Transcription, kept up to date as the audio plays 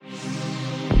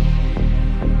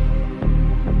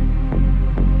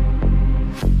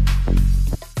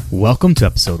Welcome to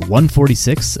episode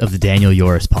 146 of the Daniel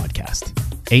Yoris podcast.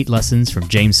 8 lessons from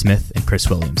James Smith and Chris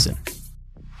Williamson.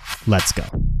 Let's go.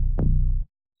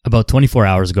 About 24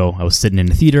 hours ago, I was sitting in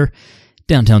a theater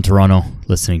downtown Toronto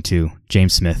listening to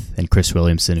James Smith and Chris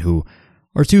Williamson, who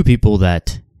are two people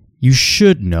that you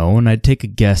should know, and I'd take a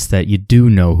guess that you do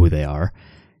know who they are.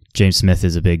 James Smith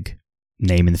is a big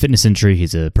name in the fitness industry.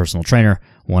 He's a personal trainer,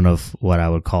 one of what I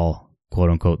would call, quote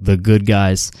unquote, the good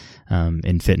guys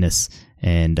in fitness.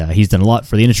 And he's done a lot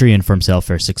for the industry and for himself,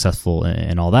 very successful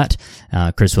and all that.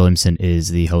 Chris Williamson is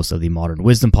the host of the Modern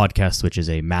Wisdom podcast, which is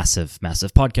a massive,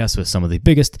 massive podcast with some of the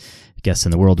biggest guests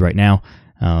in the world right now.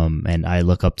 And I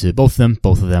look up to both of them.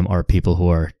 Both of them are people who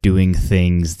are doing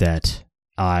things that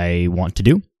I want to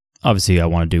do. Obviously, I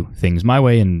want to do things my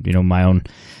way and, my own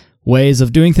ways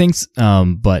of doing things.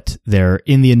 But they're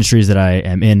in the industries that I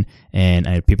am in, and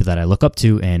I have people that I look up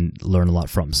to and learn a lot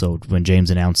from. So when James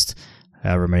announced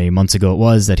however many months ago it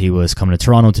was that he was coming to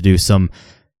Toronto to do some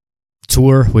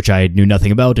tour, which I knew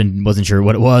nothing about and wasn't sure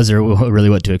what it was or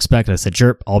really what to expect, I said,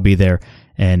 sure, I'll be there.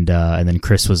 And then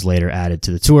Chris was later added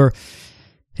to the tour.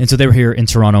 And so they were here in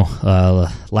Toronto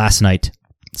last night,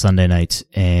 Sunday night,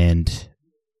 and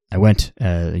I went.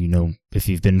 If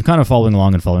you've been kind of following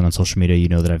along and following on social media, you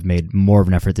know that I've made more of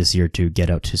an effort this year to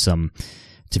get out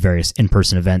to various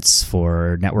in-person events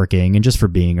for networking and just for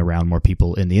being around more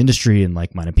people in the industry and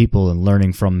like-minded people and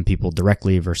learning from people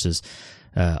directly versus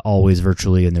always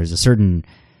virtually. And there's an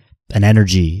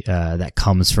energy that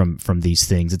comes from these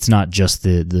things. It's not just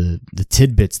the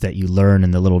tidbits that you learn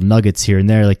and the little nuggets here and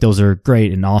there. Like those are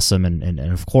great and awesome. And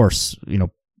of course,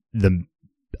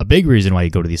 a big reason why you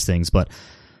go to these things, but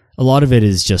a lot of it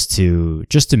is just to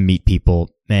meet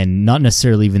people, and not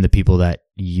necessarily even the people that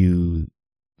you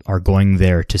are going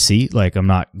there to see. Like, I'm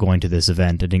not going to this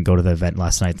event. I didn't go to the event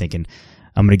last night thinking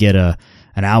I'm going to get an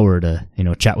hour to,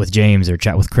 chat with James or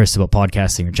chat with Chris about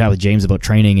podcasting or chat with James about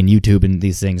training and YouTube and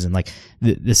these things. And like,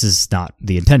 this is not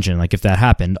the intention. Like, if that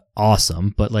happened,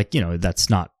 awesome. But like, that's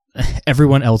not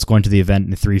everyone else going to the event,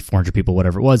 and 300-400 people,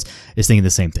 whatever it was, is thinking the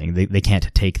same thing. They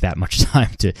can't take that much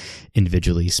time to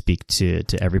individually speak to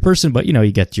every person, but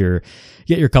you get your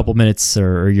couple minutes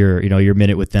or your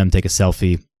minute with them, take a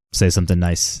selfie, say something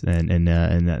nice, and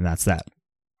that's that.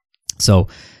 So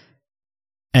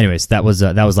anyways, that was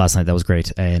last night. That was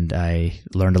great, and I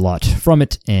learned a lot from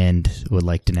it and would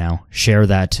like to now share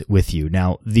that with you.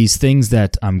 Now, these things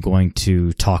that I'm going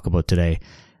to talk about today,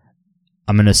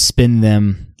 I'm going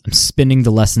to I'm spinning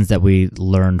the lessons that we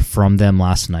learned from them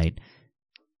last night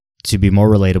to be more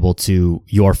relatable to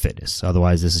your fitness.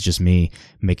 Otherwise, this is just me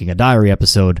making a diary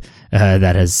episode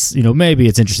that has, maybe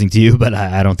it's interesting to you, but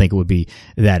I don't think it would be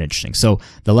that interesting. So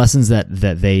the lessons that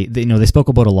they spoke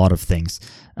about a lot of things.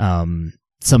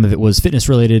 Some of it was fitness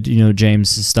related, James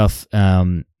stuff.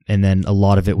 And then a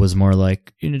lot of it was more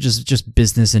like, just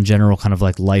business in general, kind of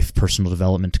like life, personal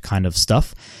development kind of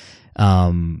stuff.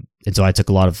 And so I took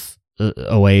a lot of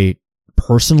away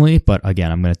personally, but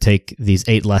again, I'm going to take these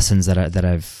 8 lessons that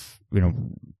I've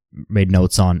made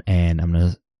notes on, and I'm going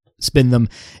to spin them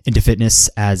into fitness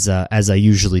as I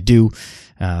usually do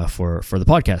for the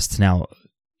podcast. Now,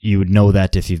 you would know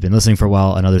that if you've been listening for a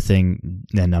while. Another thing,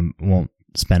 and I won't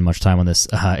spend much time on this.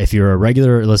 If you're a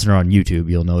regular listener on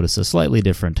YouTube, you'll notice a slightly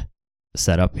different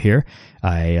setup here.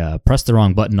 I pressed the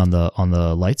wrong button on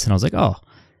the lights, and I was like, oh,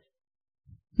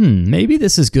 maybe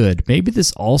this is good. Maybe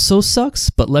this also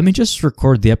sucks, but let me just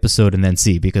record the episode and then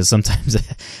see, because sometimes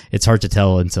it's hard to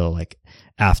tell until like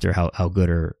after how good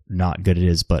or not good it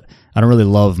is. But I don't really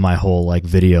love my whole like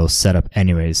video setup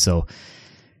anyways. So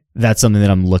that's something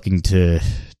that I'm looking to,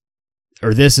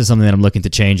 or this is something that I'm looking to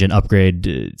change and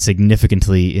upgrade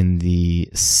significantly in the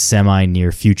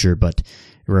semi-near future, but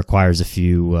it requires a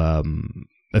few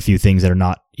things that are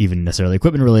not even necessarily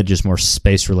equipment related, just more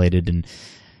space related. And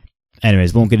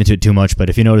anyways, won't get into it too much, but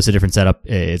if you notice a different setup,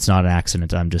 it's not an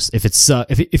accident. I'm just,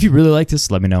 if you really like this,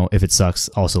 let me know. If it sucks,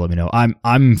 also let me know. I'm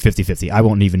 50-50. I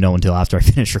won't even know until after I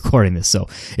finish recording this. So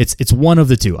it's one of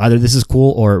the two. Either this is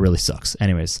cool or it really sucks.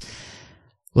 Anyways,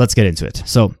 let's get into it.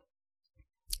 So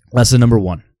lesson number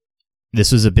 1.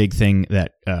 This was a big thing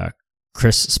that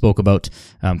Chris spoke about,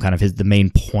 kind of the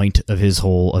main point of his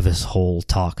whole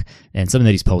talk, and something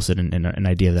that he's posted and an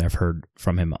idea that I've heard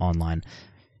from him online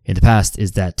in the past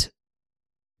is that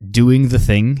doing the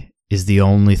thing is the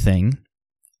only thing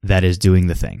that is doing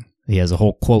the thing. He has a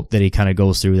whole quote that he kind of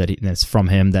goes through that's from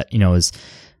him that, is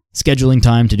scheduling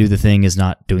time to do the thing is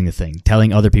not doing the thing.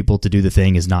 Telling other people to do the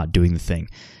thing is not doing the thing.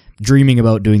 Dreaming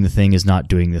about doing the thing is not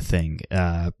doing the thing.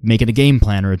 Making a game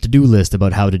plan or a to-do list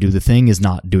about how to do the thing is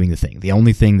not doing the thing. The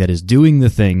only thing that is doing the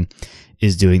thing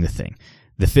is doing the thing.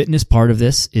 The fitness part of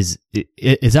this is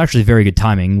actually very good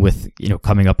timing with,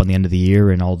 coming up on the end of the year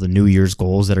and all the New Year's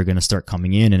goals that are going to start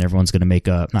coming in, and everyone's going to make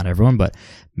not everyone, but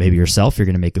maybe yourself, you're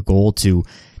going to make a goal to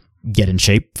get in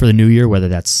shape for the new year, whether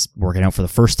that's working out for the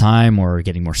first time or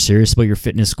getting more serious about your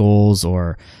fitness goals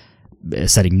or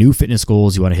setting new fitness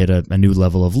goals. You want to hit a new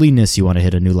level of leanness. You want to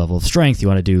hit a new level of strength. You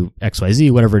want to do XYZ,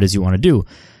 whatever it is you want to do.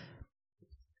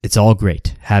 It's all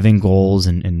great. Having goals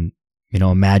and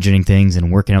imagining things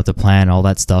and working out the plan, all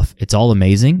that stuff. It's all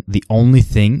amazing. The only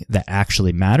thing that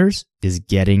actually matters is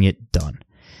getting it done.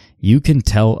 You can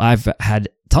tell, I've had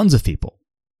tons of people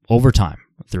over time,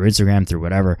 through Instagram, through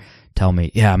whatever, tell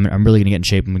me, yeah, I'm really going to get in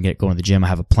shape. I'm going to get going to the gym. I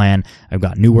have a plan. I've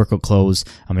got new workout clothes.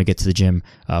 I'm going to get to the gym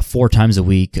 4 times a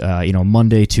week,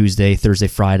 Monday, Tuesday, Thursday,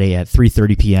 Friday at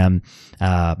 3:30 p.m. They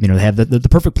have the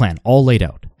perfect plan all laid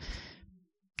out.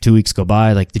 2 weeks go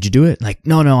by, like, did you do it? Like,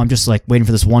 no, I'm just like waiting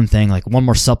for this one thing. Like, one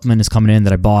more supplement is coming in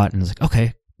that I bought, and it's like,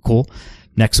 okay, cool.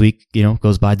 Next week,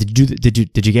 goes by. Did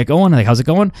you get going? Like, how's it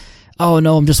going? Oh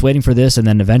no, I'm just waiting for this, and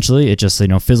then eventually it just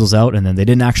fizzles out, and then they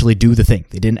didn't actually do the thing.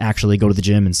 They didn't actually go to the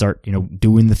gym and start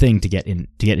doing the thing to get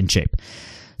in shape.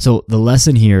 So the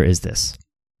lesson here is this: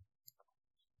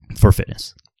 for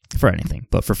fitness, for anything,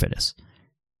 but for fitness,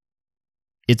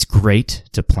 it's great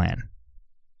to plan.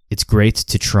 It's great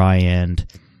to try and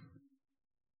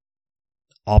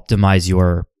optimize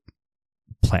your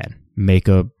plan. Make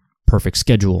a perfect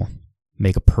schedule.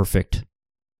 Make a perfect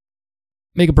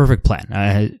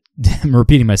plan. I'm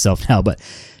repeating myself now, but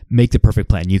make the perfect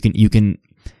plan. You can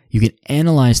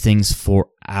analyze things for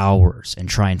hours and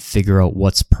try and figure out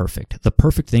what's perfect. The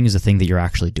perfect thing is the thing that you're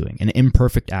actually doing. An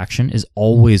imperfect action is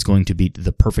always going to be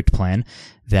the perfect plan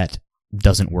that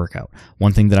doesn't work out.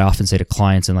 One thing that I often say to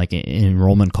clients and like in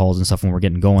enrollment calls and stuff when we're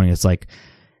getting going, it's like,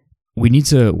 we need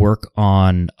to work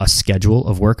on a schedule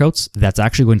of workouts that's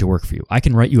actually going to work for you. I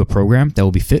can write you a program that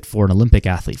will be fit for an Olympic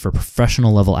athlete, for a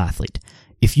professional level athlete.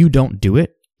 If you don't do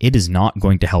it, it is not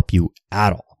going to help you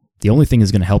at all. The only thing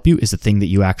that's going to help you is the thing that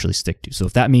you actually stick to. So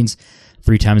if that means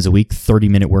 3 times a week,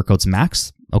 30-minute workouts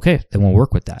max, okay, then we'll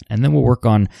work with that. And then we'll work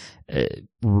on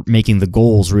making the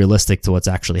goals realistic to what's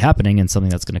actually happening and something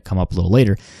that's going to come up a little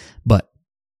later. But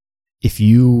if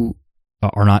you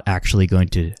are not actually going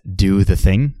to do the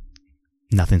thing,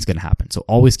 nothing's going to happen. So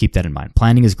always keep that in mind.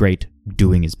 Planning is great.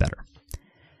 Doing is better.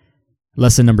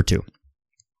 Lesson number 2.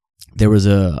 There was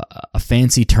a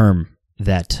fancy term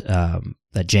that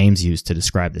James used to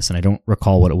describe this, and I don't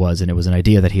recall what it was, and it was an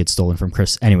idea that he had stolen from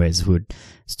Chris, who had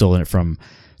stolen it from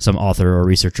some author or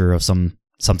researcher of something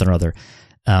or other,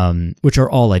 which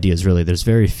are all ideas, really. There's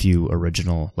very few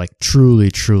original, like truly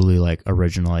like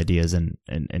original ideas, and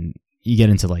you get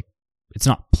into like, it's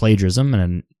not plagiarism,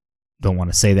 and don't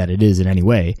want to say that it is in any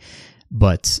way,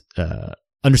 but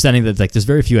understanding that like there's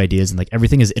very few ideas and like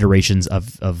everything is iterations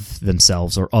of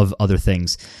themselves or of other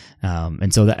things,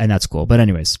 and that's cool. But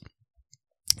anyways,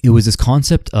 it was this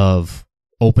concept of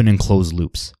open and closed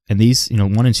loops, and these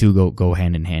 1 and 2 go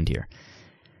hand in hand here.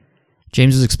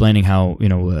 James was explaining how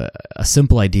a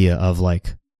simple idea of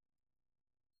like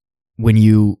when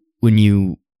you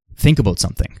think about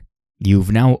something,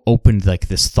 you've now opened like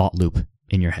this thought loop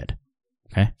in your head.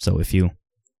 Okay, so if you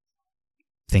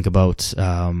think about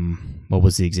what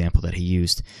was the example that he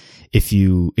used? If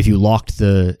you locked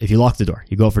the door,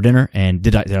 you go out for dinner, and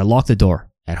did I lock the door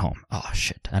at home? Oh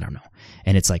shit, I don't know.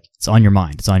 And it's like it's on your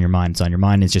mind.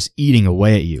 It's just eating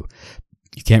away at you.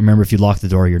 You can't remember if you locked the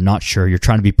door. You're not sure. You're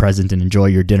trying to be present and enjoy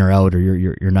your dinner out or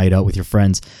your night out with your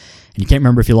friends, and you can't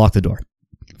remember if you locked the door.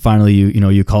 Finally,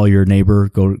 you call your neighbor,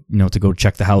 to go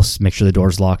check the house, make sure the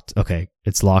door's locked. Okay,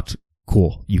 it's locked.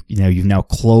 Cool. You've now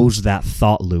closed that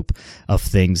thought loop of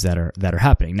things that are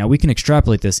happening. Now we can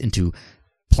extrapolate this into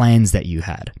plans that you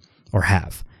had or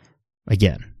have.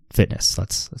 Again, fitness.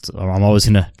 I'm always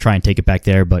going to try and take it back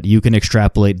there, but you can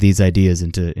extrapolate these ideas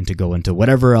into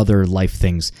whatever other life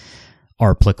things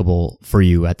are applicable for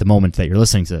you at the moment that you're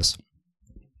listening to this.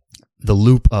 The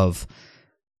loop of,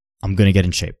 I'm going to get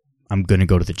in shape. I'm going to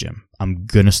go to the gym. I'm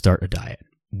going to start a diet.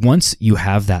 Once you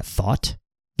have that thought,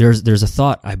 there's a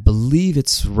thought, I believe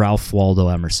it's Ralph Waldo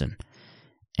Emerson,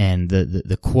 and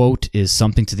the quote is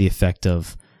something to the effect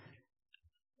of,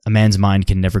 a man's mind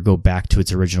can never go back to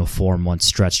its original form once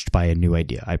stretched by a new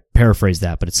idea. I paraphrase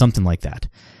that, but it's something like that.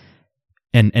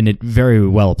 And it very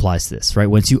well applies to this, right?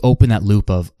 Once you open that loop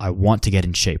of, I want to get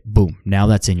in shape, boom, now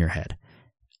that's in your head.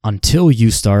 Until you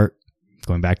start,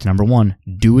 going back to number 1,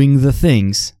 doing the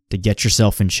things to get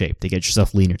yourself in shape, to get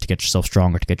yourself leaner, to get yourself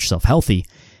stronger, to get yourself healthy,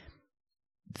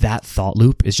 that thought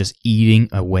loop is just eating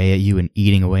away at you and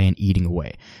eating away and eating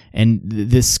away. And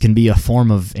this can be a form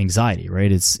of anxiety,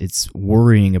 right? It's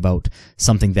worrying about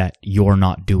something that you're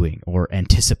not doing, or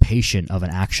anticipation of an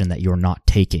action that you're not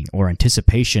taking, or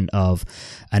anticipation of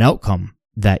an outcome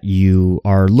that you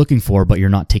are looking for, but you're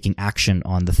not taking action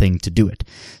on the thing to do it.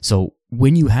 So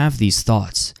when you have these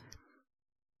thoughts,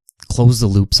 close the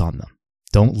loops on them.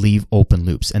 Don't leave open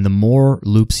loops. And the more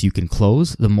loops you can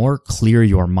close, the more clear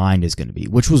your mind is going to be,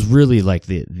 which was really like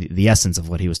the essence of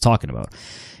what he was talking about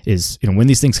is, when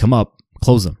these things come up,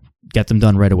 close them, get them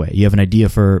done right away. You have an idea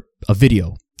for a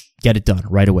video, get it done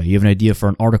right away. You have an idea for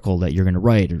an article that you're going to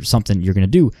write or something you're going to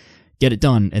do, get it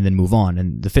done and then move on.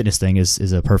 And the fitness thing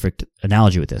is a perfect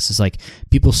analogy with this. It's like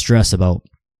people stress about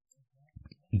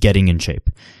getting in shape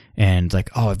and like,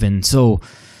 oh, I've been so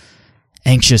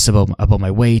anxious about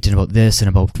my weight and about this and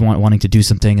about wanting to do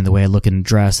something and the way I look in a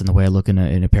dress and the way I look in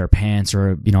a pair of pants,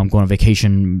 or I'm going on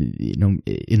vacation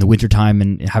in the wintertime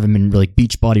and haven't been really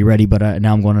beach body ready, but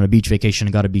now I'm going on a beach vacation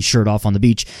and got to be shirt off on the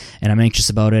beach and I'm anxious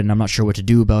about it and I'm not sure what to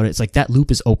do about it. It's like that loop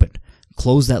is open.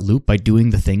 Close that loop by doing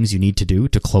the things you need to do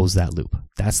to close that loop.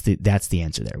 That's the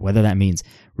answer there. Whether that means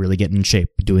really getting in shape,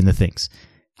 doing the things,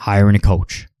 hiring a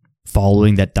coach,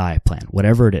 following that diet plan,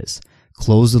 whatever it is.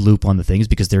 Close the loop on the things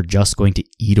because they're just going to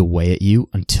eat away at you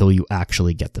until you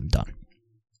actually get them done.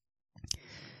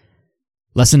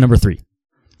 Lesson number 3.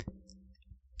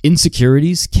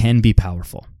 Insecurities can be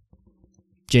powerful.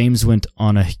 James went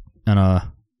on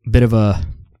a bit of a,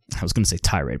 I was going to say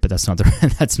tirade, but that's not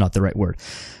the right word.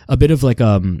 A bit of like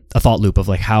a thought loop of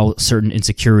like how certain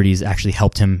insecurities actually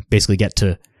helped him basically get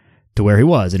to where he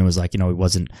was. And it was like, he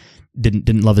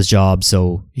didn't love his job,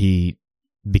 so he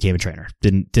became a trainer.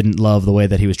 Didn't love the way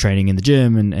that he was training in the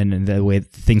gym and the way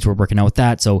things were working out with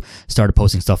that, so started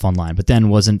posting stuff online. But then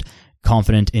wasn't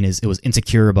confident in it was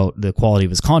insecure about the quality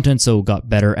of his content, so got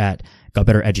better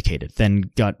educated. Then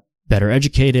got better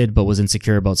educated, but was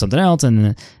insecure about something else,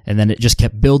 and then it just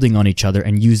kept building on each other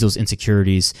and used those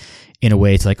insecurities in a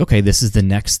way to like, okay, this is the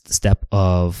next step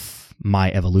of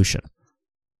my evolution.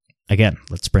 Again,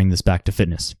 let's bring this back to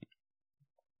fitness.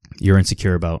 You're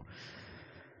insecure about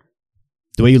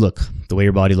the way you look, the way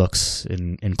your body looks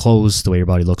in clothes, the way your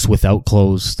body looks without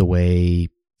clothes, the way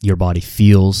your body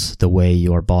feels, the way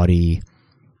your body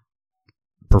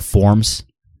performs,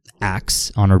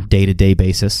 acts on a day-to-day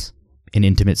basis in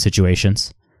intimate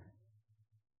situations.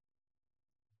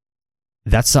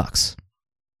 That sucks.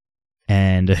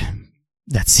 And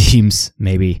that seems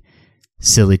maybe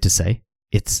silly to say.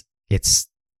 It's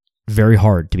very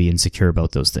hard to be insecure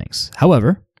about those things.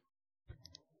 However,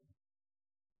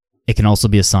 it can also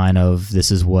be a sign of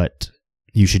this is what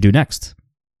you should do next.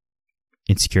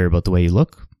 Insecure about the way you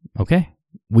look? Okay.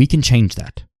 We can change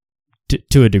that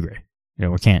to a degree.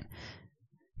 We can't.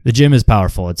 The gym is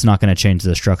powerful. It's not going to change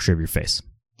the structure of your face.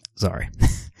 Sorry.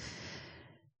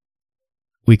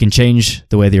 We can change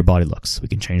the way that your body looks. We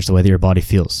can change the way that your body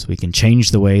feels. We can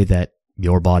change the way that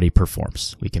your body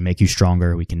performs. We can make you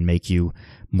stronger. We can make you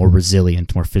more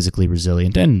resilient, more physically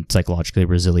resilient and psychologically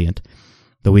resilient.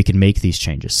 But we can make these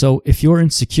changes. So if you're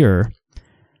insecure,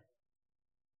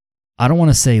 I don't want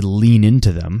to say lean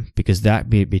into them because that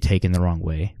may be taken the wrong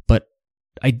way, but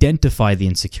identify the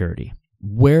insecurity.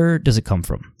 Where does it come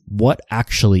from? What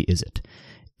actually is it?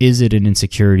 Is it an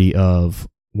insecurity of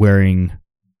wearing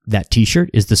that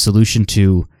t-shirt? Is the solution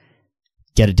to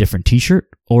get a different t-shirt?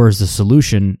 Or is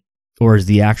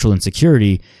the actual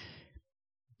insecurity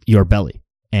your belly?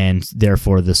 And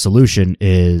therefore the solution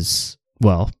is,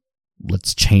 well,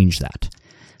 let's change that.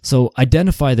 So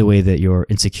identify the way that your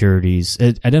insecurities,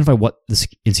 identify what the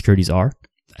insecurities are,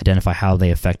 identify how they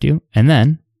affect you, and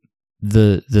then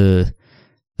the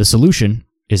solution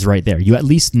is right there. You at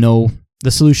least know the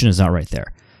solution is not right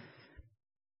there.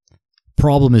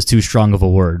 Problem is too strong of a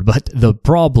word, but the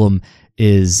problem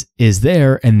is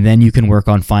there, and then you can work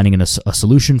on finding a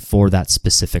solution for that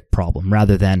specific problem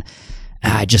rather than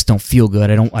I just don't feel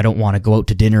good. I don't want to go out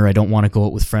to dinner. I don't want to go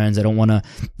out with friends. I don't want to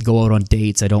go out on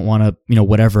dates. I don't want to,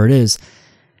 whatever it is.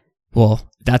 Well,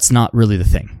 that's not really the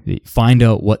thing. Find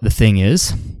out what the thing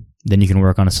is, then you can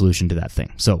work on a solution to that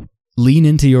thing. So lean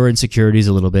into your insecurities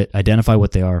a little bit, identify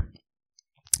what they are,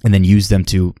 and then use them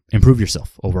to improve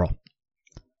yourself overall.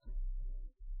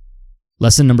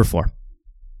 Lesson number 4.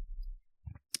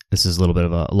 This is a little bit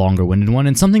of a longer-winded one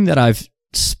and something that I've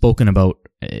spoken about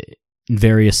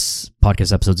various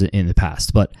podcast episodes in the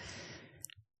past, but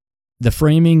the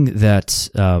framing that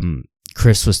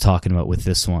Chris was talking about with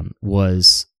this one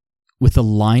was with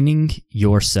aligning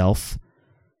yourself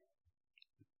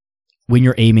when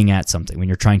you're aiming at something, when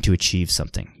you're trying to achieve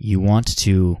something. You want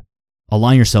to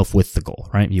align yourself with the goal,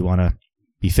 right? You want to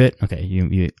be fit. Okay,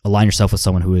 you align yourself with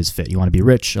someone who is fit. You want to be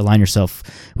rich. Align yourself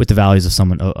with the values of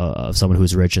someone who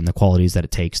is rich and the qualities that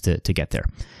it takes to get there.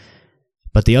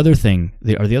 But the other thing,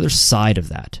 the other side of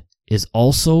that, is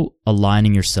also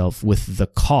aligning yourself with the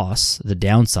costs, the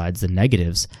downsides, the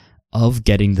negatives of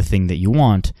getting the thing that you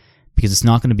want, because it's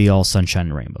not going to be all sunshine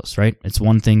and rainbows, right? It's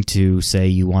one thing to say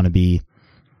you want to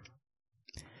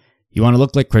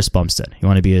look like Chris Bumstead. You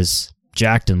want to be as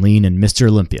jacked and lean and Mr.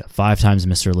 Olympia, 5 times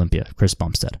Mr. Olympia, Chris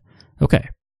Bumstead. Okay,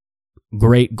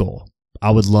 great goal.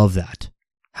 I would love that.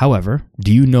 However,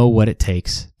 do you know what it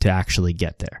takes to actually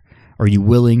get there? Are you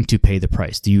willing to pay the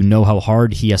price? Do you know how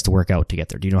hard he has to work out to get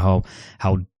there? Do you know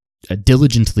how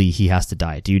diligently he has to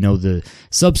diet? Do you know the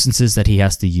substances that he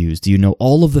has to use? Do you know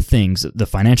all of the things, the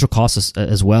financial costs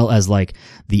as well as like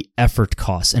the effort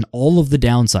costs and all of the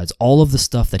downsides, all of the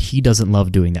stuff that he doesn't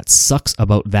love doing, that sucks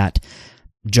about that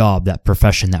job, that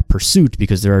profession, that pursuit,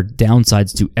 because there are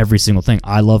downsides to every single thing.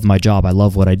 I love my job. I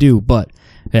love what I do, but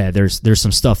there's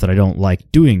some stuff that I don't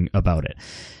like doing about it.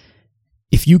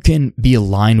 If you can be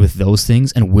aligned with those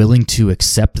things and willing to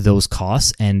accept those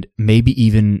costs and maybe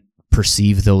even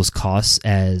perceive those costs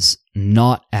as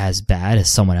not as bad as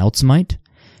someone else might,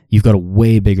 you've got a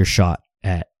way bigger shot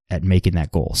at making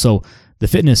that goal. So the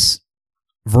fitness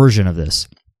version of this,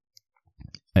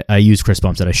 I use Chris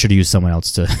Bumstead. I should have used someone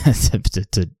else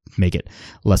to make it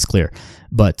less clear.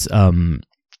 But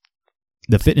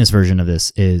the fitness version of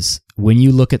this is when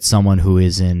you look at someone who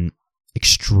is in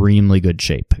extremely good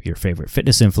shape, your favorite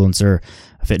fitness influencer,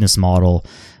 a fitness model,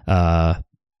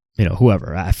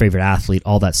 whoever, a favorite athlete,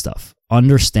 all that stuff.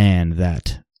 Understand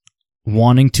that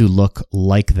wanting to look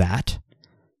like that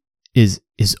is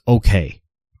okay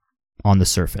on the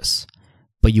surface,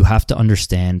 but you have to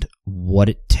understand what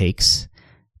it takes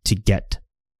to get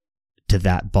to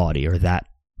that body or that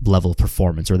level of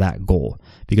performance or that goal.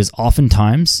 Because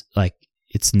oftentimes, like,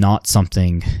 it's not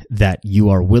something that you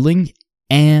are willing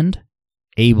and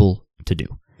able to do,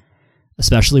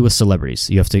 especially with celebrities.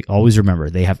 You have to always remember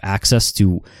they have access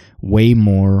to way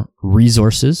more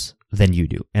resources than you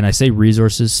do. And I say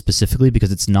resources specifically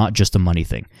because it's not just a money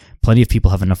thing. Plenty of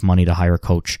people have enough money to hire a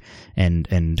coach and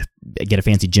get a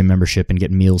fancy gym membership and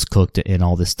get meals cooked and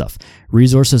all this stuff.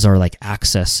 Resources are like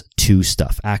access to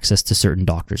stuff, access to certain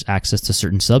doctors, access to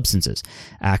certain substances,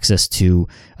 access to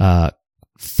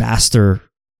faster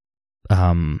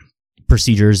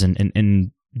procedures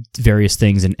and various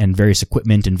things and various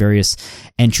equipment and various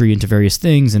entry into various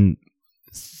things and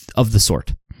of the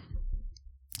sort.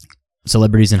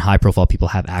 Celebrities and high profile people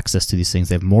have access to these things.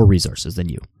 They have more resources than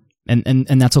you. And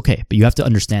that's okay, but you have to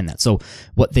understand that. So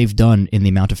what they've done in the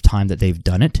amount of time that they've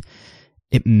done it,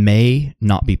 it may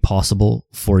not be possible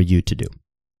for you to do.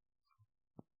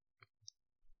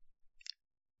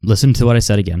 Listen to what I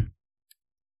said again.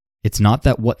 It's not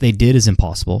that what they did is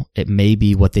impossible. It may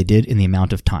be what they did in the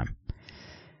amount of time.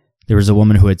 There was a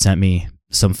woman who had sent me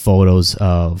some photos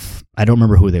of, I don't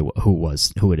remember who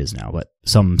it is now, but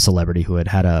some celebrity who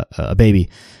had a baby.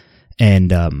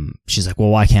 And she's like, well,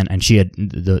 why can't, and she had,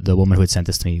 the woman who had sent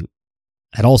this to me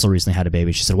had also recently had a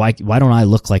baby. She said, why don't I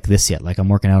look like this yet? Like, I'm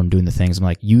working out and doing the things. I'm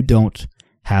like, you don't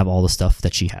have all the stuff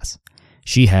that she has.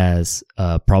 She has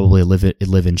probably a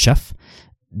live-in chef,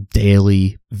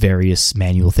 daily various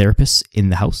manual therapists in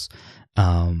the house.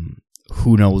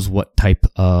 Who knows what type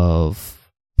of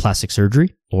plastic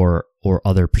surgery or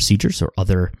other procedures or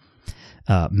other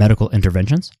medical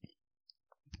interventions.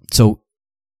 So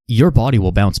your body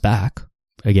will bounce back.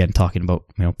 Again, talking about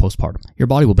postpartum, your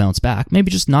body will bounce back, maybe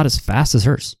just not as fast as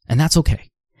hers, and that's okay.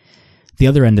 The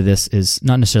other end of this is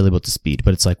not necessarily about the speed,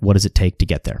 but it's like, what does it take to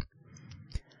get there?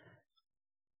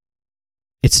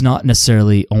 It's not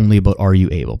necessarily only about are you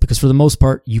able, because for the most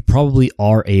part, you probably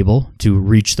are able to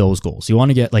reach those goals. You want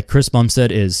to get, like Chris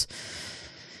Bumstead is,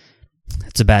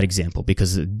 it's a bad example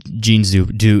because genes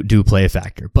do play a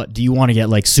factor. But do you want to get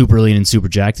like super lean and super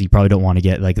jacked? You probably don't want to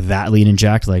get like that lean and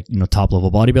jacked, like, top level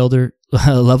bodybuilder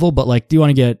level. But like, do you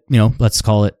want to get, let's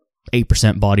call it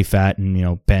 8% body fat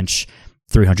and, bench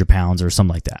 300 pounds or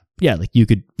something like that? Yeah. Like you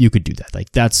could do that.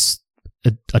 Like that's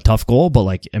a tough goal, but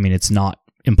like, I mean, it's not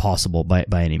impossible by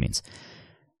any means.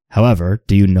 However,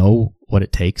 do you know what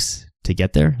it takes to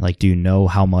get there? Like, do you know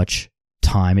how much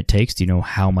time it takes? Do you know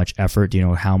how much effort? Do you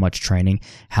know how much training?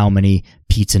 How many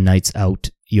pizza nights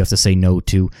out you have to say no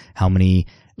to? How many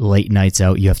late nights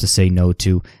out you have to say no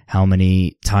to? How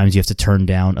many times you have to turn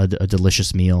down a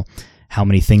delicious meal? How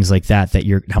many things like that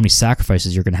how many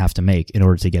sacrifices you're going to have to make in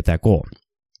order to get that goal?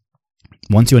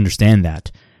 Once you understand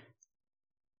that,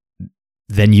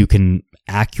 then you can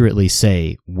accurately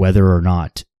say whether or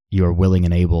not you're willing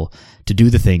and able to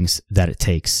do the things that it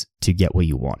takes to get what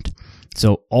you want.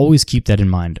 So always keep that in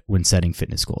mind when setting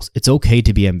fitness goals. It's okay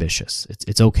to be ambitious.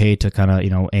 It's okay to kind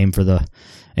of, aim for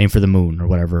the moon or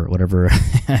whatever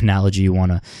analogy you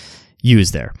want to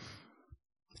use there.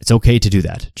 It's okay to do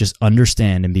that. Just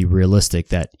understand and be realistic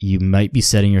that you might be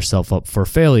setting yourself up for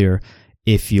failure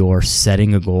if you're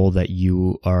setting a goal that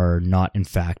you are not, in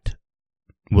fact,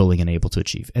 willing and able to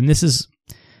achieve. And this is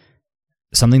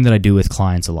something that I do with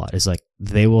clients a lot, is like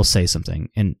they will say something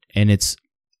and it's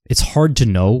hard to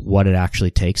know what it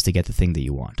actually takes to get the thing that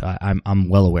you want. I'm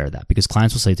well aware of that, because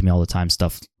clients will say to me all the time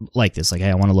stuff like this, like, hey,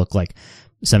 I want to look like,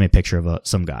 send me a picture of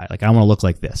some guy. Like, I want to look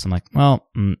like this. I'm like, well,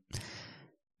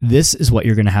 this is what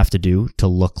you're going to have to do to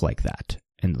look like that.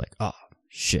 And like, oh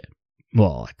shit.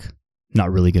 Well, like,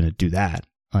 not really going to do that.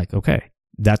 Like, okay,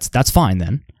 that's fine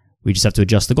then. We just have to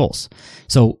adjust the goals.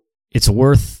 So it's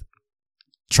worth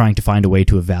trying to find a way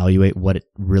to evaluate what it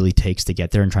really takes to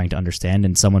get there and trying to understand.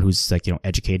 And someone who's like,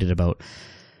 educated about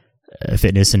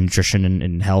fitness and nutrition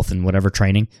and health and whatever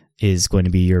training is going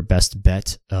to be your best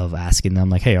bet of asking them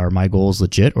like, hey, are my goals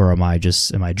legit, or am I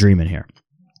dreaming here?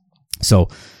 So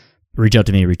reach out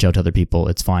to me, reach out to other people.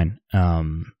 It's fine.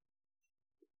 And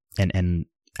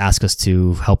ask us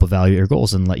to help evaluate your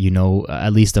goals and let you know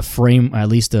at least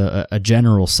a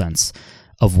general sense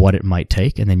of what it might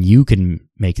take. And then you can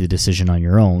make the decision on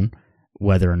your own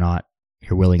whether or not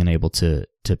you're willing and able to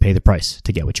pay the price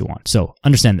to get what you want. So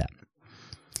understand that.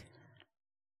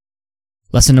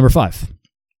 Lesson number 5.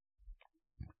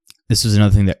 This was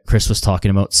another thing that Chris was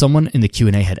talking about. Someone in the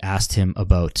Q&A had asked him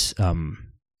about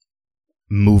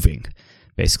moving,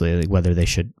 basically, like whether they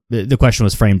should. The question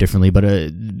was framed differently, but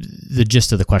the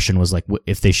gist of the question was like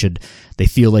if they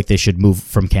feel like they should move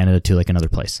from Canada to like another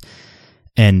place.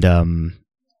 And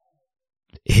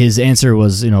his answer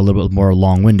was, a little bit more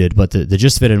long-winded, but the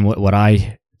gist of it and what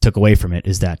I took away from it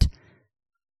is that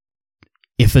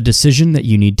if a decision that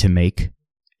you need to make,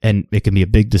 and it can be a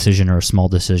big decision or a small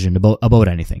decision about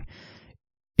anything,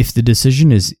 if the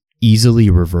decision is easily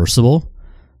reversible,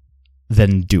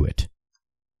 then do it.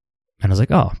 And I was like,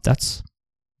 oh, that's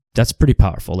pretty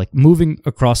powerful. Like moving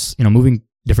across, moving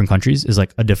different countries is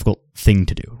like a difficult thing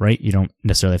to do, right? You don't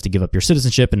necessarily have to give up your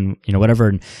citizenship and, whatever.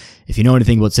 And if you know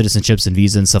anything about citizenships and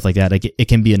visa and stuff like that, like it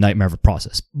can be a nightmare of a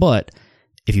process. But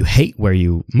if you hate where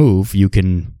you move, you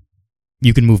can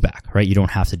move back, right? You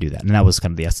don't have to do that. And that was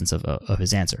kind of the essence of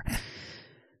his answer.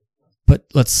 But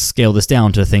let's scale this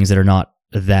down to things that are not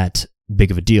that big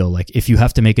of a deal. Like if you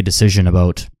have to make a decision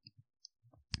about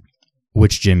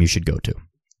which gym you should go to,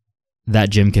 that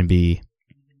gym can be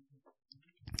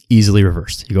easily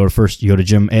reversed. You go to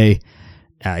gym A,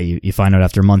 you find out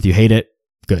after a month you hate it,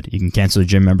 good. You can cancel the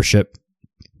gym membership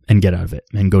and get out of it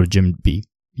and go to gym B.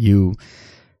 You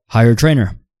hire a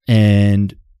trainer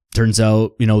and turns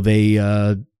out, they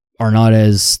are not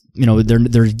as,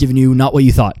 they're giving you not what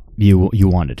you thought you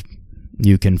wanted.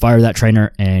 You can fire that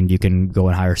trainer and you can go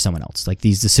and hire someone else. Like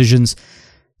these decisions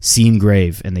seem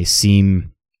grave and they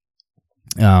seem,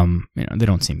 they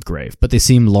don't seem grave, but they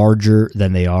seem larger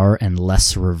than they are and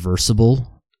less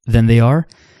reversible than they are.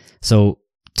 So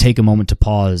take a moment to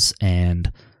pause and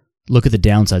look at the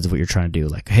downsides of what you're trying to do.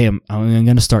 Like, hey, I'm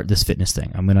going to start this fitness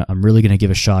thing. I'm really going to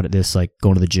give a shot at this, like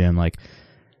going to the gym. Like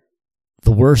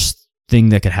the worst thing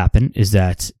that could happen is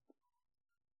that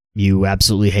you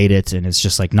absolutely hate it and it's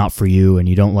just like not for you and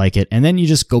you don't like it. And then you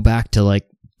just go back to like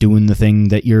doing the thing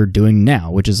that you're doing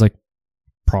now, which is like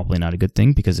probably not a good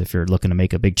thing, because if you're looking to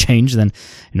make a big change, then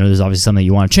there's obviously something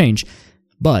you want to change.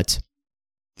 But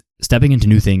stepping into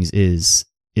new things is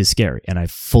scary, and I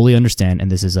fully understand.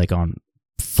 And this is like on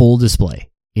full display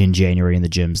in January in the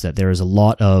gyms, that there is a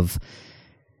lot of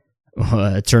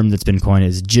a term that's been coined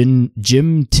as gym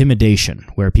intimidation,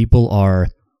 where people are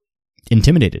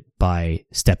intimidated by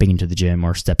stepping into the gym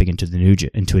or stepping into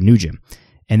a new gym.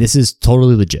 And this is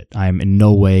totally legit. I'm in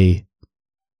no way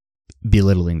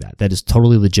belittling that. That is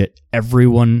totally legit.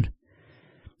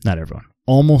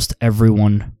 Almost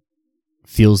everyone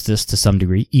feels this to some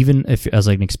degree. Even if, as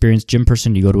like an experienced gym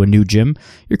person, you go to a new gym,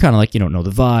 you're kind of like, you don't know the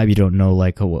vibe, you don't know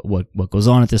like what goes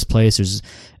on at this place. There's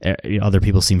other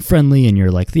people seem friendly, and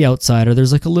you're like the outsider.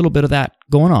 There's like a little bit of that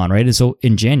going on, right? And so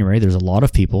in January, there's a lot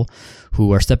of people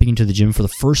who are stepping into the gym for the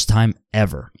first time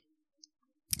ever.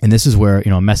 And this is where,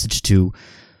 a message to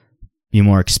you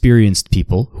more experienced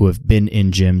people who have been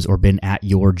in gyms or been at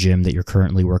your gym that you're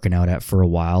currently working out at for a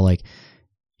while, like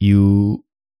you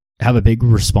have a big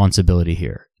responsibility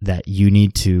here that you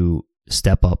need to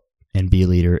step up and be a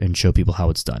leader and show people how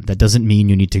it's done. That doesn't mean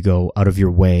you need to go out of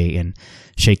your way and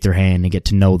shake their hand and get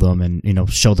to know them and,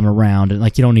 show them around. And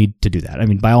like, you don't need to do that. I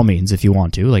mean, by all means, if you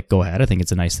want to, like, go ahead. I think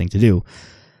it's a nice thing to do.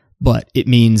 But it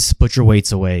means put your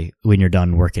weights away when you're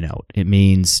done working out. It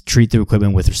means treat the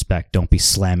equipment with respect. Don't be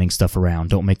slamming stuff around.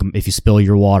 Don't make them, if you spill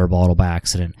your water bottle by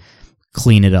accident,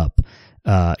 clean it up.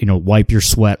 Wipe your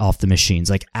sweat off the machines.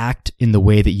 Like, act in the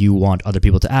way that you want other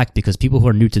people to act, because people who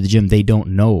are new to the gym, they don't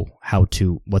know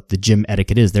what the gym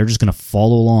etiquette is. They're just going to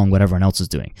follow along what everyone else is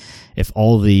doing. If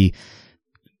all the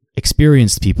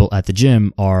experienced people at the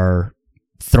gym are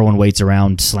throwing weights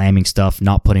around, slamming stuff,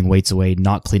 not putting weights away,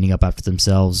 not cleaning up after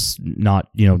themselves, not,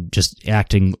 just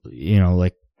acting,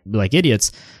 like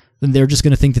idiots, then they're just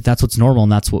going to think that that's what's normal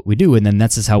and that's what we do. And then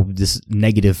that's just how this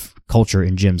negative culture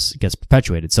in gyms gets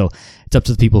perpetuated. So it's up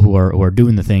to the people who are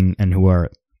doing the thing and who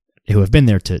have been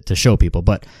there to show people.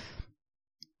 But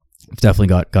I've definitely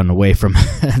gotten away from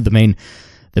the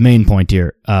main point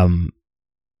here.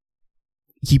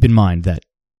 Keep in mind that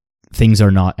things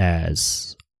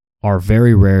are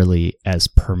very rarely as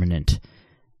permanent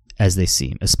as they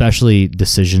seem, especially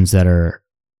decisions that are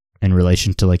in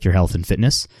relation to like your health and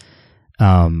fitness.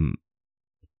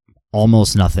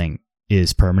 Almost nothing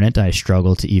is permanent. I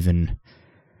struggle to even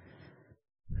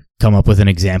come up with an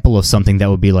example of something that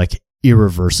would be like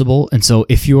irreversible. And so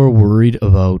if you're worried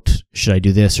about, should I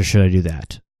do this or should I do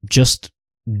that? Just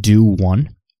do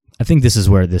one. I think this is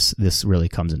where this really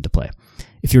comes into play.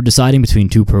 If you're deciding between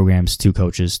 2 programs, 2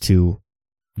 coaches, 2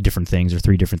 different things or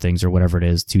 3 different things or whatever it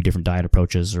is, 2 different diet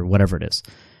approaches or whatever it is,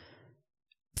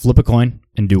 flip a coin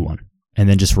and do one. And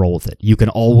then just roll with it. You can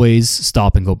always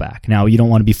stop and go back. Now, you don't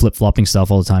want to be flip-flopping stuff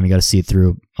all the time. You got to see it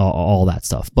through, all that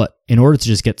stuff. But in order to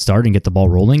just get started and get the ball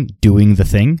rolling, doing the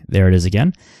thing, there it is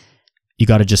again, you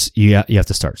got to just, you have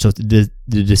to start. So the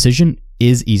decision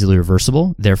is easily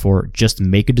reversible. Therefore, just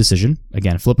make a decision.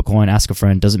 Again, flip a coin, ask a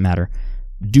friend, doesn't matter.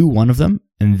 Do one of them.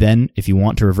 And then if you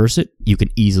want to reverse it, you can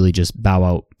easily just bow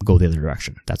out, go the other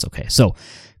direction. That's okay. So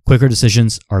quicker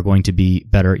decisions are going to be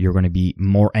better. You're going to be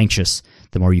more anxious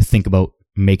the more you think about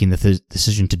making the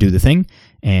decision to do the thing.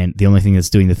 And the only thing that's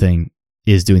doing the thing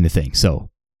is doing the thing. So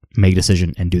make a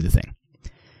decision and do the thing.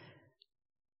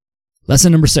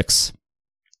 Lesson number 6,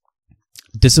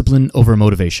 discipline over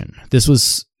motivation. This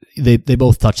was, they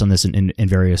both touched on this in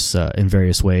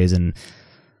various ways, and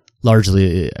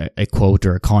largely a quote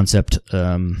or a concept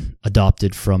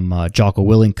adopted from Jocko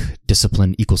Willink,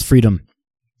 discipline equals freedom.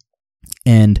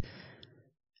 And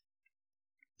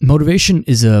motivation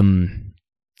is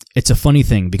it's a funny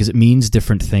thing because it means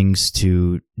different things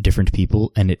to different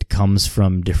people, and it comes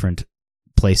from different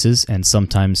places. And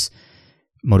sometimes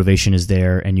motivation is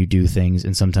there and you do things,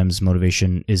 and sometimes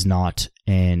motivation is not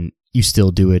and you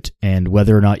still do it. And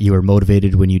whether or not you were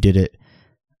motivated when you did it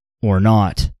or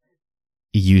not,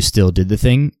 you still did the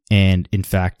thing. And in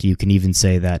fact, you can even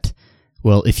say that,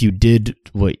 well, if you did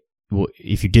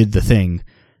if you did the thing,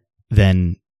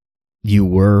 then you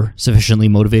were sufficiently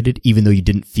motivated, even though you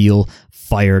didn't feel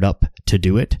fired up to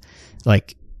do it.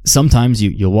 Like sometimes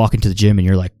you'll walk into the gym and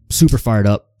you're like super fired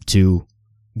up to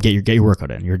get your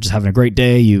workout in. You're just having a great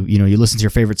day. You listen to your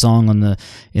favorite song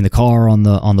in the car on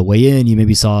the way in. You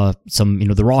maybe saw some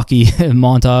the Rocky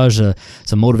montage,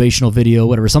 some motivational video,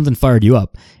 whatever. Something fired you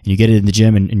up, and you get it in the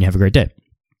gym and you have a great day.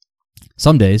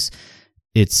 Some days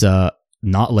it's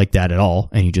not like that at all,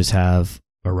 and you just have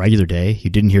a regular day. You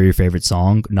didn't hear your favorite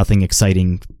song. Nothing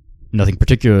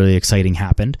particularly exciting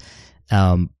happened,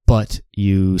 but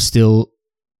you still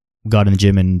got in the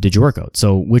gym and did your workout.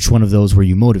 So which one of those were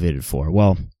you motivated for?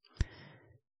 Well,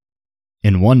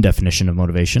 in one definition of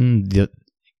motivation,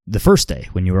 the first day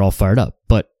when you were all fired up,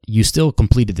 but you still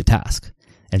completed the task.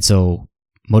 And so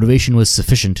motivation was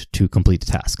sufficient to complete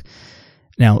the task.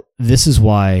 Now, this is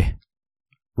why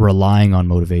relying on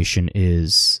motivation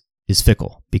is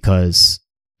fickle, because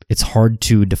it's hard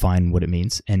to define what it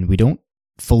means, and we don't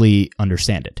fully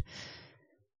understand it.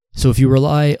 So if you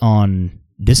rely on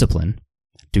discipline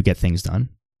to get things done,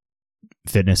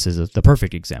 fitness is the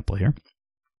perfect example here,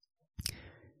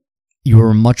 you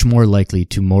are much more likely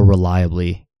to more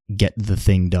reliably get the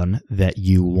thing done that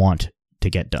you want to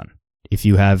get done. If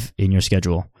you have in your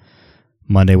schedule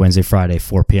Monday, Wednesday, Friday,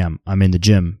 4 p.m., I'm in the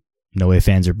gym, no ifs,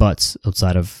 ands, or buts,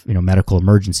 outside of medical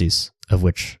emergencies, of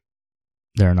which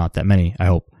there are not that many, I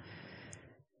hope,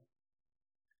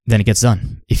 then it gets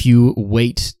done. If you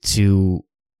wait to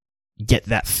get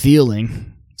that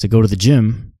feeling to go to the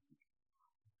gym,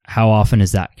 how often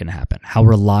is that going to happen? How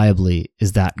reliably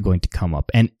is that going to come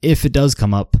up? And if it does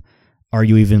come up, are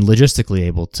you even logistically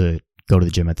able to go to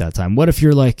the gym at that time? What if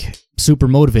you're like super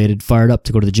motivated, fired up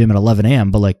to go to the gym at 11 a.m.,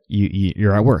 but like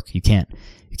you're at work, you can't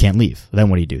leave? Then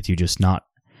what do? Do you just not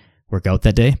work out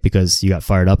that day because you got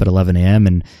fired up at 11 a.m.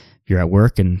 and you're at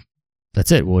work and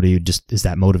that's it? What do you just, is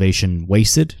that motivation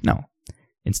wasted? No.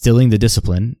 Instilling the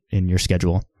discipline in your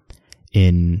schedule,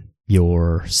 in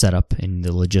your setup, in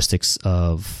the logistics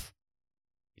of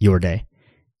your day.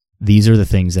 These are the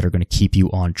things that are going to keep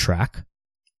you on track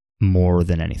more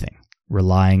than anything.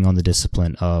 Relying on the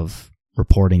discipline of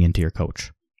reporting into your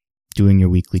coach, doing your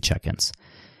weekly check-ins,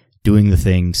 doing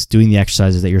the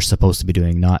exercises that you're supposed to be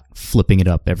doing, not flipping it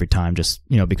up every time just,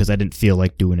 because I didn't feel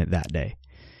like doing it that day.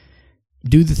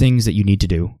 Do the things that you need to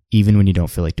do, even when you don't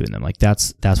feel like doing them. Like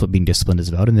that's what being disciplined is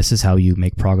about. And this is how you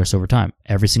make progress over time.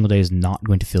 Every single day is not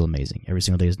going to feel amazing. Every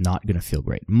single day is not going to feel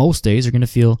great. Most days are going to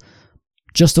feel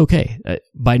just okay.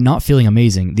 By not feeling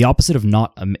amazing, the opposite of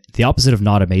not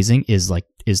amazing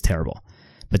is terrible.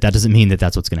 But that doesn't mean that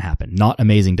that's what's going to happen. Not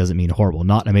amazing doesn't mean horrible.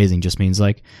 Not amazing just means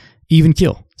like even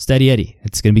keel, steady Eddie.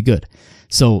 It's going to be good.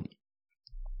 So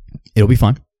it'll be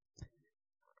fun.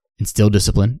 Instill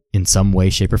discipline in some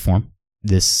way, shape, or form.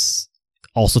 This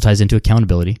also ties into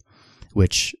accountability,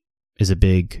 which is a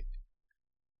big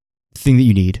thing that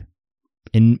you need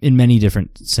in many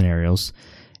different scenarios.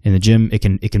 In the gym, it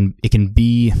can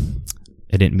be,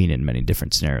 I didn't mean it in many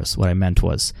different scenarios. What I meant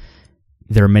was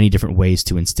there are many different ways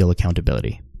to instill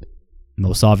accountability.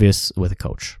 Most obvious with a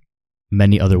coach.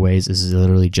 Many other ways is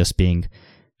literally just being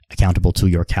accountable to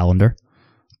your calendar,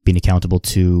 being accountable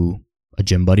to a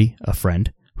gym buddy, a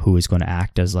friend, who is going to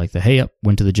act as like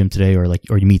went to the gym today,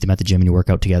 or you meet them at the gym and you work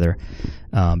out together.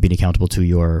 Being accountable to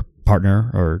your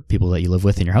partner or people that you live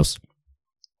with in your house.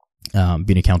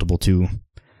 Being accountable to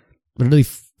literally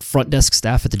front desk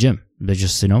staff at the gym. They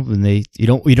just, when you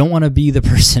don't want to be the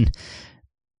person.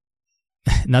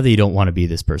 Not that you don't want to be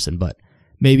this person, but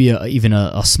maybe even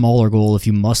a smaller goal, if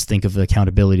you must think of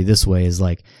accountability this way, is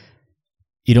like,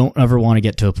 you don't ever want to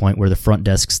get to a point where the front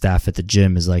desk staff at the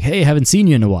gym is like, hey, haven't seen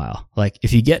you in a while. Like,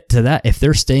 if you get to that, if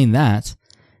they're saying that,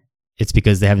 it's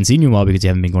because they haven't seen you in a while because you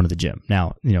haven't been going to the gym.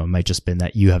 Now, it might just been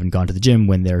that you haven't gone to the gym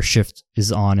when their shift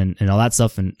is on and all that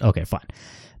stuff. And okay, fine.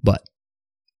 But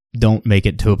don't make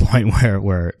it to a point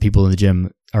where people in the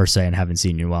gym are saying haven't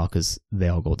seen you in a while because they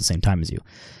all go at the same time as you.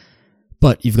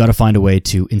 But you've got to find a way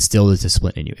to instill the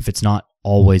discipline in you. If it's not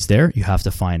always there, you have to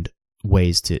find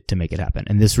ways to make it happen.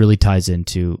 And this really ties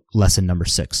into lesson number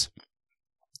 6,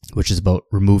 which is about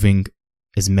removing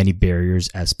as many barriers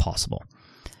as possible.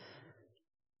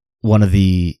 One of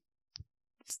the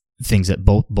things that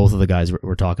both of the guys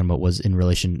were talking about was in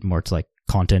relation more to like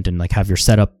content and like have your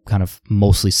setup kind of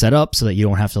mostly set up so that you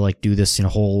don't have to like do this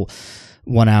whole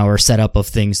 1 hour setup of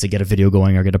things to get a video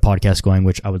going or get a podcast going,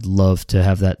 which I would love to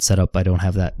have that set up. I don't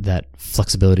have that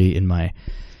flexibility in my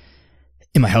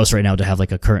house right now to have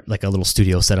like a little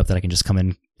studio setup that I can just come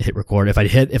in, hit record. If I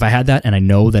had that, and I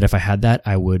know that if I had that,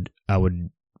 I would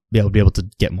be able to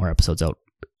get more episodes out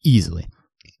easily.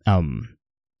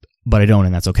 But I don't,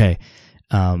 and that's okay.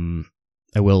 I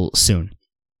will soon.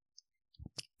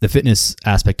 The fitness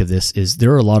aspect of this is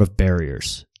there are a lot of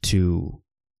barriers to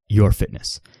your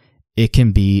fitness. It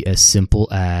can be as simple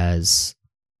as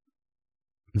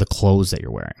the clothes that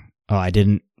you're wearing. Oh, I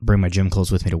didn't bring my gym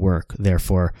clothes with me to work,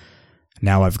 therefore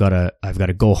now I've got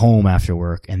to go home after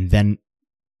work and then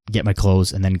get my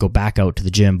clothes and then go back out to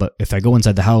the gym. But if I go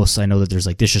inside the house, I know that there's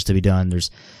like dishes to be done. There's,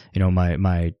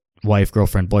 my wife,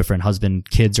 girlfriend, boyfriend, husband,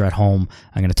 kids are at home.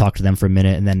 I'm going to talk to them for a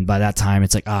minute. And then by that time,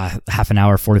 it's like, half an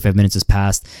hour, 45 minutes has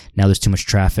passed. Now there's too much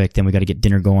traffic. Then we got to get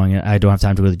dinner going. I don't have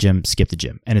time to go to the gym. Skip the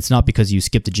gym. And it's not because you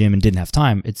skipped the gym and didn't have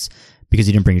time. It's because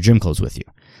you didn't bring your gym clothes with you.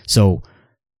 So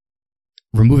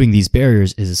removing these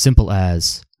barriers is as simple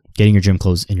as getting your gym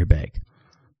clothes in your bag.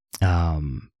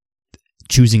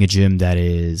 Choosing a gym that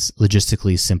is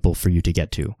logistically simple for you to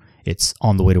get to. It's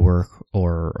on the way to work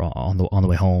or on the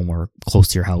way home or close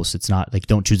to your house. It's not like,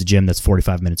 don't choose a gym that's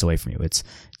 45 minutes away from you. It's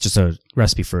just a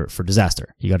recipe for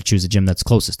disaster. You got to choose a gym that's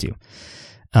closest to you,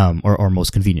 or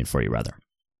most convenient for you rather.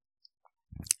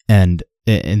 And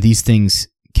these things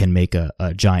can make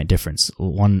a giant difference.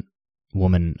 One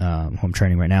woman who I'm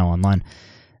training right now online,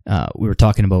 we were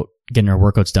talking about getting her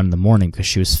workouts done in the morning because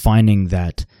she was finding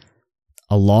that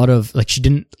a lot of, like, she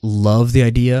didn't love the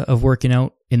idea of working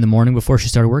out in the morning before she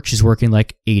started work. She's working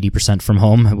like 80% from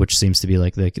home, which seems to be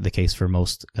like the case for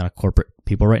most kind of corporate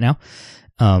people right now.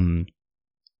 And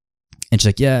she's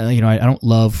like, yeah, I don't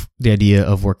love the idea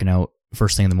of working out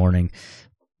first thing in the morning,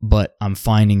 but I'm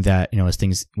finding that,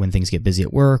 when things get busy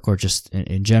at work or just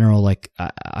in general, like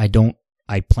I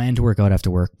plan to work out after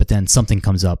work, but then something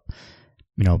comes up.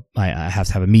 I have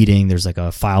to have a meeting. There's like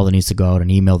a file that needs to go out, an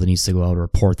email that needs to go out, a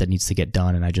report that needs to get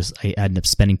done. And I end up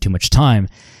spending too much time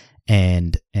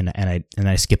and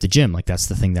I skip the gym. Like that's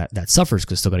the thing that suffers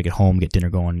because I still got to get home, get dinner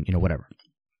going, whatever.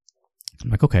 I'm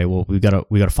like, okay, well, we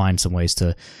gotta find some ways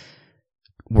to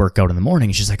work out in the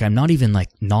morning. She's like, I'm not even like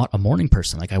not a morning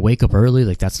person. Like I wake up early,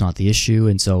 like that's not the issue.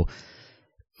 And so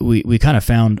we kind of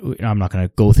found, I'm not going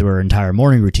to go through her entire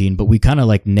morning routine, but we kind of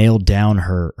like nailed down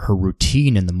her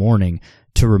routine in the morning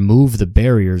to remove the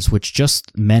barriers, which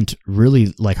just meant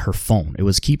really like her phone. It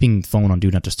was keeping phone on Do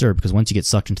Not Disturb, because once you get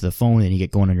sucked into the phone and you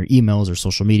get going on your emails or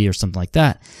social media or something like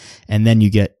that, and then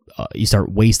you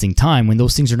start wasting time when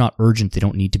those things are not urgent, they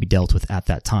don't need to be dealt with at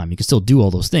that time. You can still do all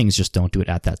those things, just don't do it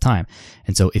at that time.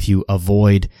 And so if you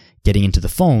avoid getting into the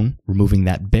phone, removing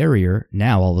that barrier,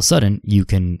 now all of a sudden you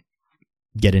can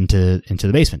get into the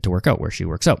basement to work out where she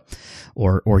works out,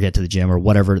 or get to the gym, or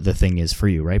whatever the thing is for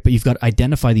you, right? But you've got to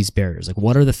identify these barriers. Like,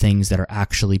 what are the things that are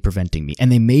actually preventing me? And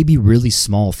they may be really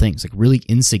small things, like really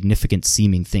insignificant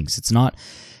seeming things.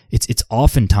 It's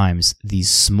oftentimes these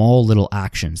small little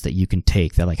actions that you can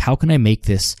take that, like, how can I make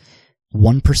this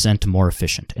 1% more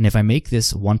efficient? And if I make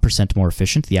this 1% more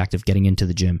efficient, the act of getting into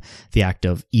the gym, the act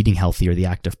of eating healthier, the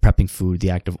act of prepping food, the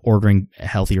act of ordering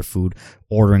healthier food,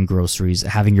 ordering groceries,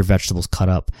 having your vegetables cut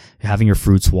up, having your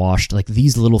fruits washed, like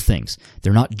these little things,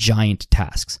 they're not giant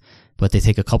tasks, but they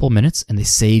take a couple minutes and they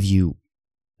save you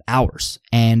hours.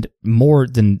 And more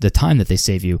than the time that they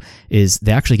save you is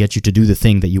they actually get you to do the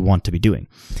thing that you want to be doing.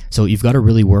 So you've got to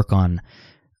really work on,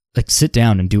 like, sit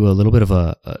down and do a little bit of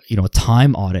a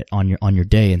time audit on your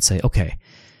day and say, okay,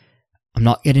 I'm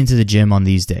not getting to the gym on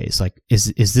these days. Like, is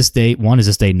this day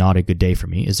not a good day for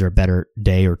me? Is there a better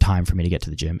day or time for me to get to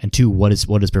the gym? And two, what is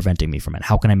preventing me from it?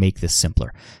 How can I make this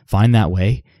simpler? Find that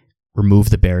way,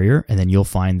 remove the barrier, and then you'll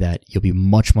find that you'll be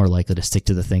much more likely to stick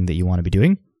to the thing that you want to be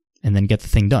doing and then get the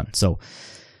thing done. So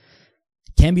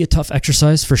it can be a tough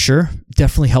exercise for sure.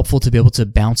 Definitely helpful to be able to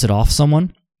bounce it off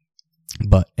someone,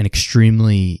 but an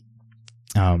extremely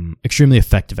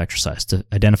effective exercise to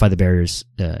identify the barriers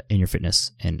in your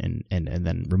fitness and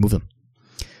then remove them.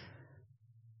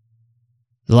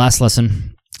 The last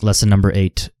lesson number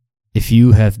 8. If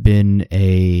you have been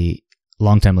a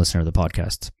longtime listener of the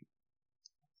podcast,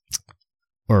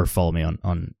 or follow me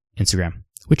on Instagram,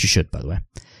 which you should, by the way.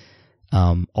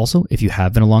 Also, if you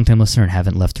have been a longtime listener and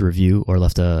haven't left a review or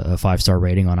left a 5-star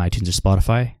rating on iTunes or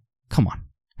Spotify, come on,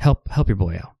 help your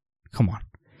boy out. Come on.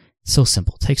 It's so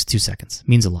simple. It takes 2 seconds. It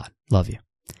means a lot. Love you.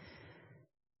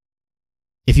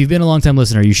 If you've been a longtime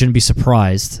listener, you shouldn't be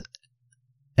surprised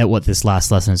at what this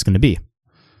last lesson is going to be.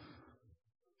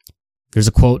 There's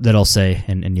a quote that I'll say,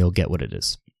 and you'll get what it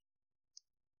is.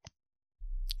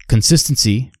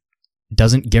 Consistency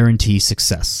doesn't guarantee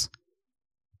success,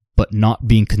 but not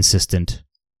being consistent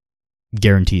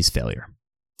guarantees failure.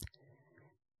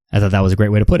 I thought that was a great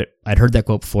way to put it. I'd heard that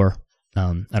quote before.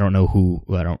 I don't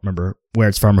remember where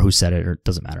it's from or who said it, or it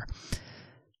doesn't matter.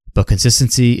 But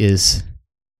consistency is,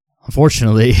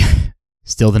 unfortunately,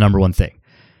 still the number one thing.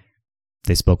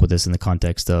 They spoke with this in the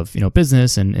context of,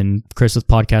 business, and Chris with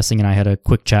podcasting, and I had a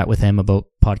quick chat with him about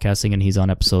podcasting, and he's on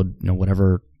episode,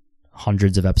 whatever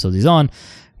hundreds of episodes he's on.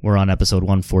 We're on episode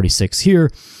 146 here,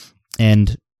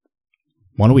 and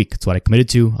one a week. It's what I committed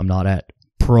to. I'm not at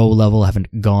pro level. I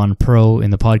haven't gone pro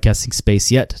in the podcasting space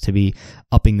yet to be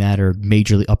upping that or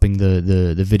majorly upping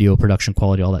the video production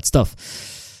quality, all that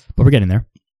stuff. But we're getting there.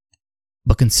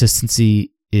 But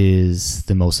consistency is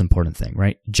the most important thing,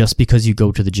 right? Just because you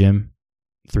go to the gym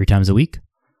 3 times a week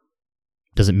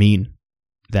doesn't mean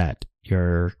that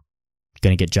you're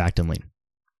going to get jacked and lean,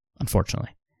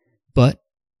 unfortunately. But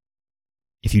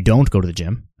if you don't go to the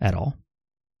gym at all,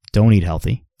 don't eat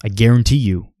healthy, I guarantee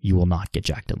you will not get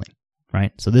jacked and lean.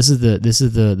 Right? So this is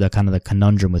the kind of the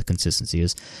conundrum with consistency,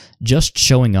 is just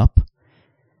showing up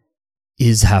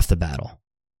is half the battle,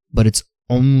 but it's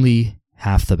only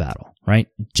half the battle, right?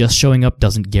 Just showing up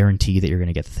doesn't guarantee that you're going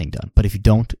to get the thing done. But if you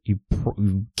don't, you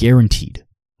guaranteed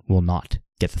will not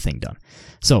get the thing done.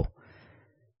 So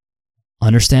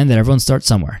understand that everyone starts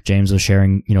somewhere. James was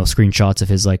sharing, screenshots of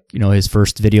his, his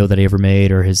first video that he ever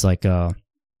made, or his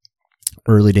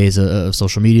early days of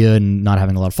social media and not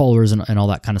having a lot of followers and all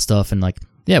that kind of stuff. And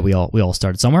we all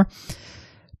started somewhere.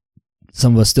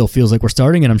 Some of us still feels like we're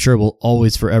starting, and I'm sure we'll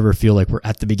always forever feel like we're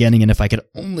at the beginning. And if I could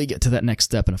only get to that next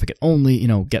step, and if I could only,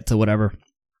 get to whatever,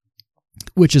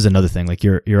 which is another thing. Like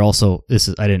you're also, this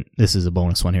is a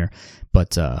bonus one here,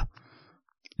 but,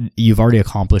 you've already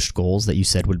accomplished goals that you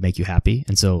said would make you happy.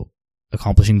 And so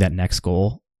accomplishing that next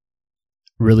goal,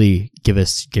 really give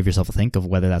yourself a think of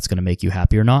whether that's going to make you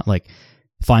happy or not. Like,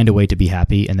 find a way to be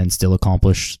happy and then still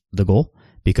accomplish the goal,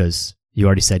 because You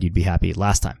already said you'd be happy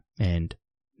last time, and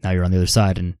now you're on the other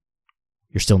side and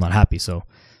you're still not happy. So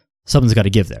something's got to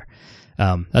give there.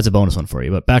 That's a bonus one for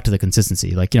you. But back to the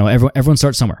consistency. Like, everyone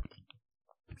starts somewhere.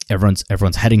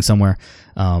 Everyone's heading somewhere.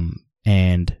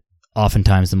 And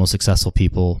oftentimes the most successful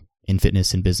people in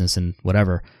fitness and business and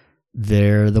whatever,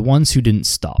 they're the ones who didn't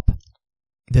stop.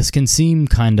 This can seem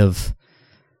kind of,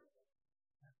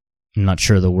 I'm not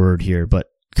sure the word here, but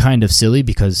kind of silly,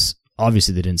 because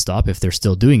obviously they didn't stop. If they're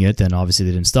still doing it, then obviously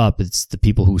they didn't stop. It's the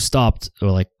people who stopped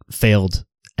or like failed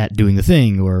at doing the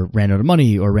thing, or ran out of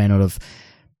money, or ran out of,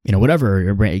 whatever,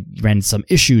 or ran into some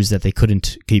issues that they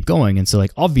couldn't keep going. And so,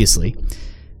 like, obviously,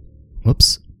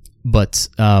 but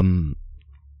the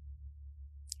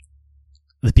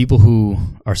people who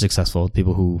are successful, the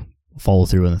people who follow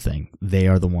through on the thing, they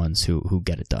are the ones who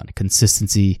get it done.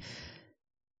 Consistency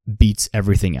beats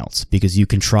everything else, because you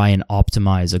can try and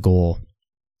optimize a goal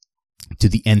to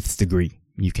the nth degree.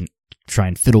 You can try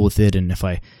and fiddle with it, and if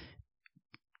I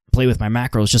play with my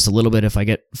macros just a little bit, if I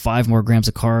get 5 more grams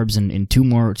of carbs and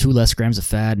 2 less grams of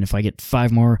fat, and if I get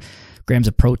 5 more grams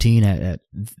of protein at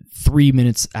 3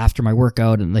 minutes after my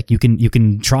workout, and like you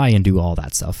can try and do all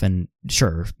that stuff, and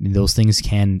sure, those things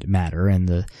can matter, and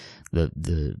the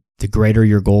greater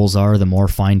your goals are, the more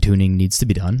fine-tuning needs to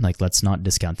be done. Like, let's not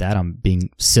discount that. I'm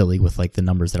being silly with like the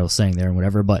numbers that I was saying there and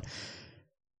whatever, but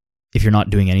if you're not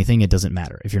doing anything, it doesn't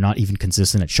matter. If you're not even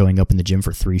consistent at showing up in the gym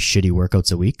for 3 shitty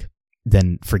workouts a week,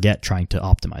 then forget trying to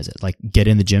optimize it. Like, get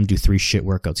in the gym, do 3 shit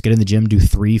workouts. Get in the gym, do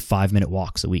 3 5-minute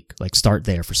walks a week. Like, start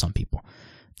there for some people.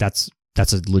 That's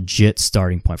a legit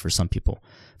starting point for some people.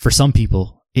 For some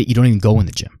people, you don't even go in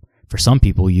the gym. For some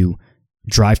people, you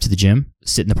drive to the gym,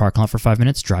 sit in the parking lot for 5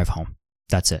 minutes, drive home.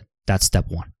 That's it. That's step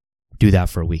 1. Do that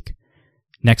for a week.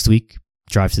 Next week,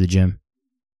 drive to the gym,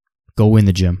 go in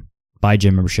the gym, buy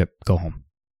gym membership, go home.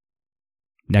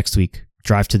 Next week,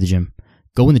 drive to the gym,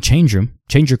 go in the change room,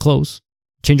 change your clothes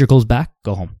back,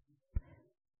 go home.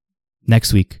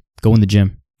 Next week, go in the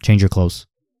gym, change your clothes,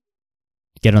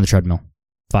 get on the treadmill,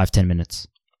 5-10 minutes,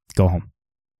 go home.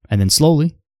 And then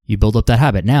slowly, you build up that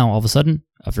habit. Now, all of a sudden,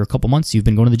 after a couple months, you've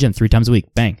been going to the gym 3 times a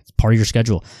week. Bang. It's part of your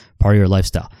schedule, part of your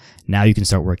lifestyle. Now you can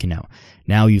start working out.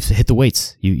 Now you've hit the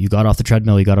weights. You got off the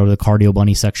treadmill. You got out of the cardio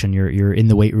bunny section. You're in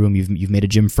the weight room. You've made a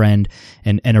gym friend.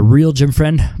 And a real gym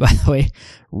friend, by the way,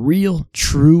 real,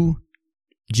 true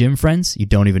gym friends, you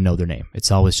don't even know their name.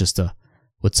 It's always just a,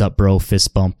 what's up, bro,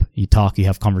 fist bump. You talk, you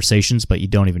have conversations, but you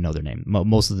don't even know their name.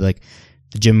 Most of the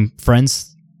gym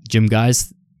friends, gym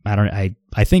guys, I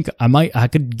think I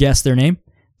could guess their name,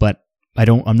 but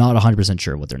I'm not 100%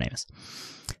 sure what their name is.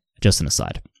 Just an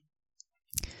aside.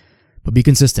 But be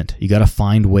consistent. You got to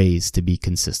find ways to be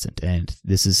consistent. And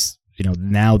this is,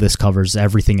 now this covers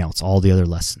everything else, all the other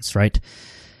lessons, right?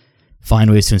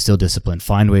 Find ways to instill discipline.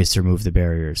 Find ways to remove the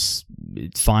barriers.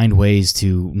 Find ways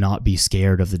to not be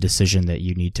scared of the decision that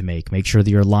you need to make. Make sure that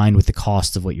you're aligned with the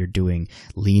cost of what you're doing.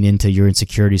 Lean into your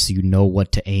insecurities so you know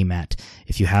what to aim at.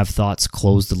 If you have thoughts,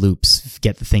 close the loops.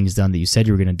 Get the things done that you said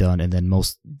you were going to do, and then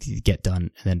get done.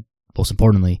 And then most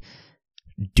importantly,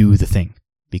 do the thing.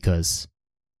 Because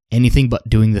anything but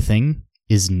doing the thing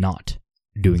is not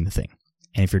doing the thing.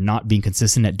 And if you're not being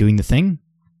consistent at doing the thing,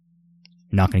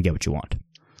 you're not going to get what you want.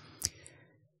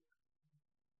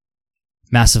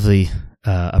 Massively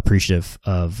appreciative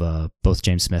of both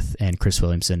James Smith and Chris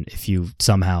Williamson. If you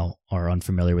somehow are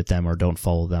unfamiliar with them or don't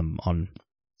follow them on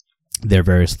their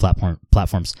various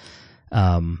platforms,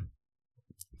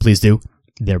 please do.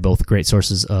 They're both great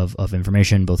sources of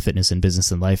information, both fitness and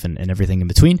business and life and everything in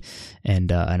between.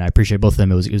 And I appreciate both of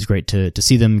them. It was great to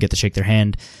see them, get to shake their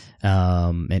hand,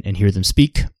 and hear them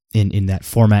speak in that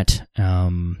format.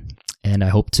 And I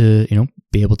hope to,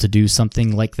 be able to do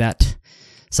something like that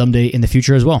someday in the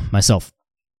future as well, myself.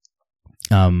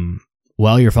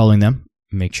 While you're following them,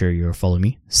 make sure you're following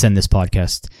me. Send this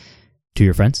podcast to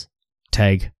your friends.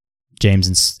 Tag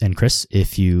James and Chris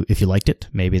if you liked it.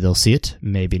 Maybe they'll see it,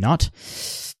 maybe not.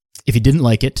 If you didn't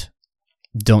like it,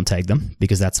 don't tag them,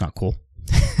 because that's not cool.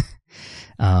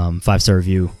 5-star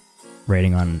review,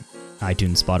 rating on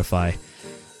iTunes, Spotify.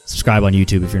 Subscribe on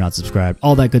YouTube if you're not subscribed.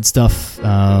 All that good stuff.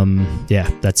 Yeah,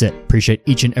 that's it. Appreciate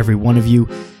each and every one of you.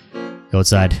 Go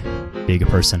outside, be a good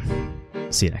person.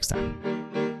 See you next time.